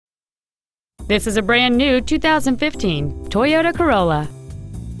This is a brand new 2015 Toyota Corolla.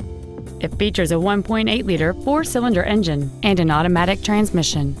 It features a 1.8-liter four-cylinder engine and an automatic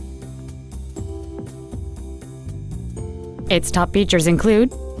transmission. Its top features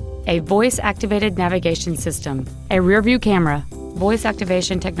include a voice-activated navigation system, a rear-view camera, voice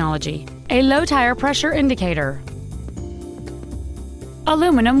activation technology, a low tire pressure indicator,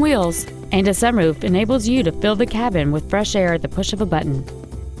 aluminum wheels, and a sunroof enables you to fill the cabin with fresh air at the push of a button.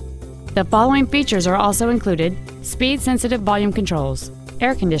 The following features are also included: speed-sensitive volume controls,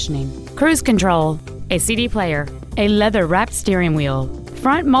 air conditioning, cruise control, a CD player, a leather-wrapped steering wheel,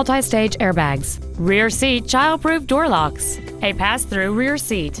 front multi-stage airbags, rear seat child-proof door locks, a pass-through rear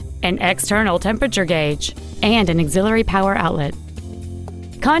seat, an external temperature gauge, and an auxiliary power outlet.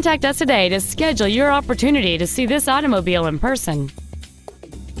 Contact us today to schedule your opportunity to see this automobile in person.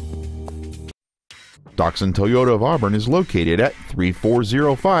 Doxon Toyota of Auburn is located at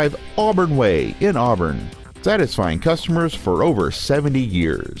 3405 Auburn Way in Auburn, satisfying customers for over 70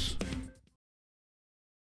 years.